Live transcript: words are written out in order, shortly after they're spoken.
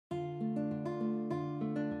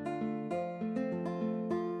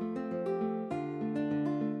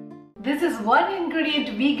This is one ingredient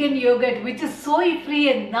vegan yogurt which is soy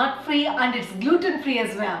free and nut free, and it's gluten free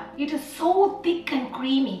as well. It is so thick and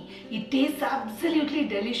creamy. It tastes absolutely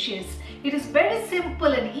delicious. It is very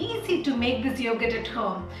simple and easy to make this yogurt at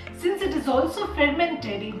home. Since it is also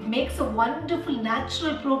fermented, it makes a wonderful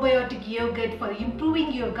natural probiotic yogurt for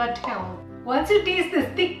improving your gut health. Once you taste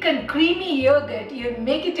this thick and creamy yogurt, you'll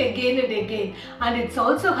make it again and again, and it's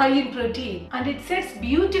also high in protein, and it sets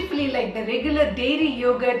beautifully like the regular dairy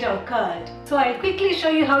yogurt or curd. So I'll quickly show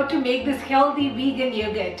you how to make this healthy vegan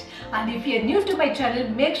yogurt. And if you're new to my channel,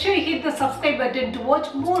 make sure you hit the subscribe button to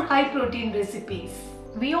watch more high protein recipes.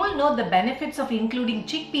 We all know the benefits of including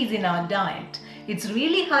chickpeas in our diet. It's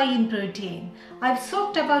really high in protein. I've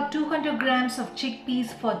soaked about 200 grams of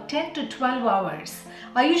chickpeas for 10 to 12 hours.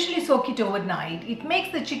 I usually soak it overnight. It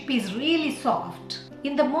makes the chickpeas really soft.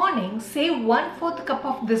 In the morning, save 1/4 cup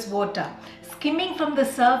of this water, skimming from the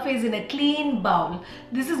surface in a clean bowl.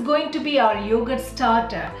 This is going to be our yogurt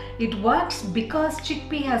starter. It works because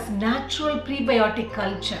chickpea has natural prebiotic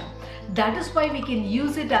culture. That is why we can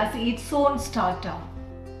use it as its own starter.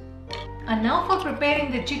 And now for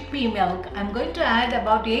preparing the chickpea milk, I'm going to add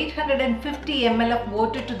about 850 ml of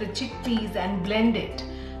water to the chickpeas and blend it.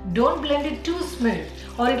 Don't blend it too smooth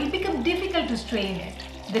or it will become difficult to strain it.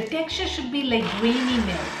 The texture should be like grainy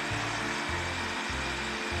milk.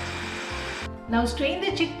 Now strain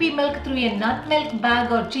the chickpea milk through a nut milk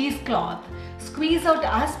bag or cheesecloth. Squeeze out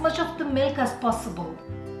as much of the milk as possible.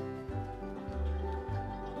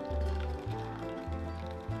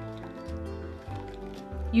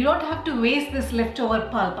 You don't have to waste this leftover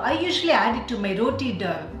pulp. I usually add it to my roti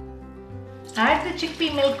dough. Add the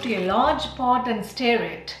chickpea milk to a large pot and stir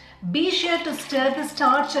it. Be sure to stir the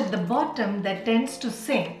starch at the bottom that tends to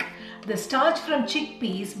sink. The starch from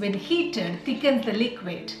chickpeas, when heated, thickens the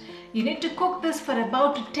liquid. You need to cook this for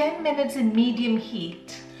about 10 minutes in medium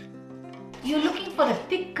heat. You're looking for a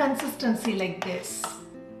thick consistency like this.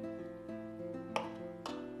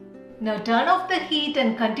 Now turn off the heat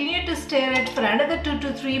and continue to stir it for another 2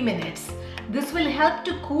 to 3 minutes. This will help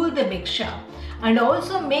to cool the mixture and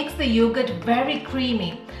also makes the yogurt very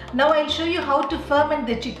creamy. Now I'll show you how to ferment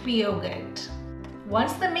the chickpea yogurt.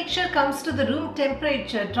 Once the mixture comes to the room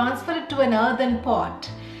temperature, transfer it to an earthen pot.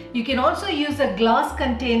 You can also use a glass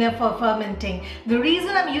container for fermenting. The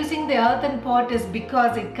reason I'm using the earthen pot is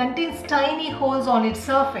because it contains tiny holes on its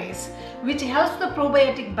surface, which helps the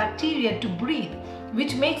probiotic bacteria to breathe,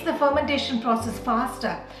 which makes the fermentation process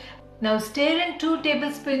faster. Now stir in 2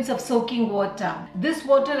 tablespoons of soaking water. This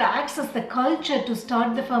water acts as the culture to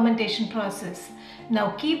start the fermentation process.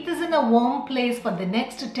 Now keep this in a warm place for the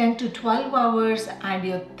next 10 to 12 hours and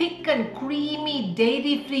your thick and creamy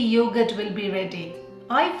dairy-free yogurt will be ready.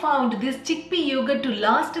 I found this chickpea yogurt to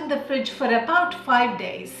last in the fridge for about 5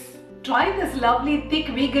 days. Try this lovely thick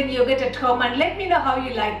vegan yogurt at home and let me know how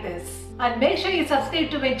you like this. And make sure you subscribe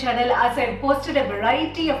to my channel as I have posted a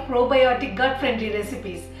variety of probiotic gut-friendly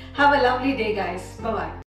recipes. Have a lovely day guys.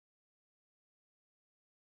 Bye-bye.